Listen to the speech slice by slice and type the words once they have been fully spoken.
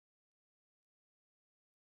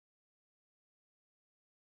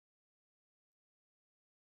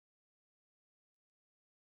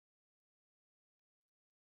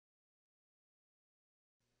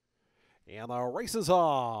And the race is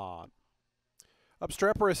on.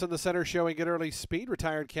 Obstreperous in the center showing good early speed.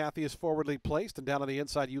 Retired Kathy is forwardly placed. And down on the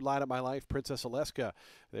inside, You Light Up My Life, Princess Alaska.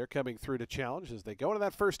 They're coming through to challenge. As they go into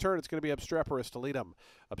that first turn, it's going to be Obstreperous to lead them.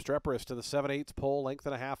 Obstreperous to the 7/8 pole, length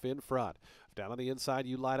and a half in front. Down on the inside,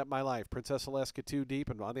 You Light Up My Life, Princess Alaska 2 deep.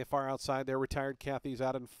 And on the far outside there, Retired Kathy's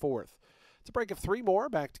out in 4th. It's a break of 3 more.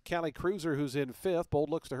 Back to Callie Cruiser, who's in 5th. Bold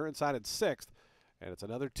looks to her inside in 6th. And it's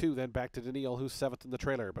another 2 then back to Daniil, who's 7th in the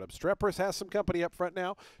trailer. But Obstreperous has some company up front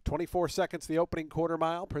now. 24 seconds the opening quarter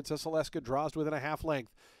mile. Princess Alaska draws within a half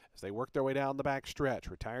length as they work their way down the back stretch.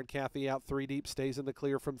 Retired Kathy out 3 deep, stays in the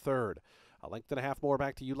clear from 3rd. A length and a half more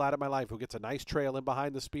back to You Light Up My Life, who gets a nice trail in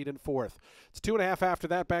behind the speed in 4th. It's 2.5 after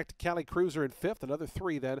that back to Callie Cruiser in 5th. Another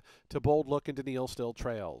 3 then to Bold Look, and Daniil still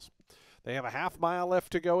trails. They have a half mile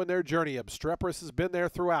left to go in their journey. Obstreperous has been there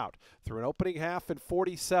throughout. Through an opening half in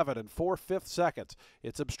 47 and 4/5 seconds.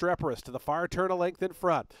 It's Obstreperous to the far turn a length in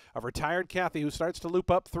front of Retired Kathy, who starts to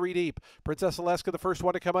loop up 3 deep. Princess Alaska, the first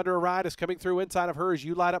one to come under a ride, is coming through inside of her as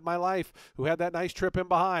You Light Up My Life, who had that nice trip in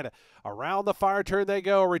behind. Around the far turn they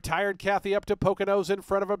go. Retired Kathy up to Poconos in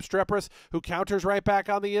front of Obstreperous, who counters right back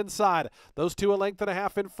on the inside. Those two a length and a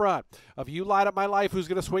half in front of You Light Up My Life, who's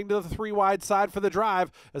going to swing to the 3 wide side for the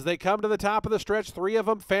drive as they come to the top of the stretch, 3 of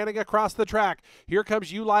them fanning across the track. Here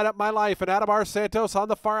comes You Light Up My Life and Adamar Santos on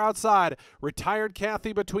the far outside. Retired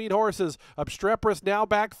Kathy between horses. Obstreperous now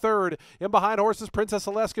back 3rd. In behind horses, Princess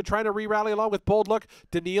Alaska trying to re-rally along with Bold Look.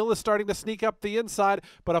 Daniil is starting to sneak up the inside,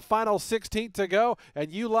 but a final 16th to go,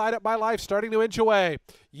 and You Light Up My Life starting to inch away.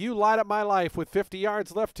 You Light Up My Life with 50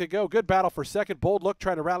 yards left to go. Good battle for 2nd. Bold Look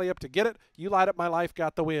trying to rally up to get it. You Light Up My Life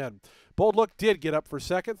got the win. Bold Look did get up for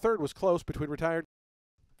 2nd. 3rd was close between Retired.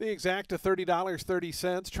 The exacta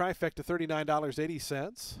 $30.30, trifecta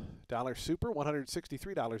 $39.80, dollar super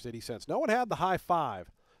 $163.80. No one had the high 5,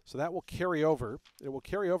 so that will carry over. It will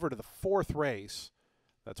carry over to the 4th race.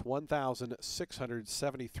 That's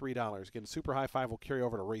 $1,673. Again, super high 5 will carry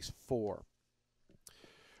over to race 4.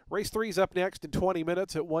 Race 3 is up next in 20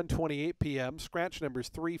 minutes at 1:28 p.m. Scratch numbers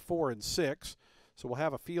 3, 4, and 6. So we'll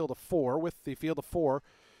have a field of 4. With the field of 4,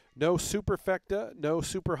 no superfecta, no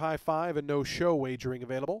super high 5, and no show wagering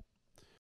available.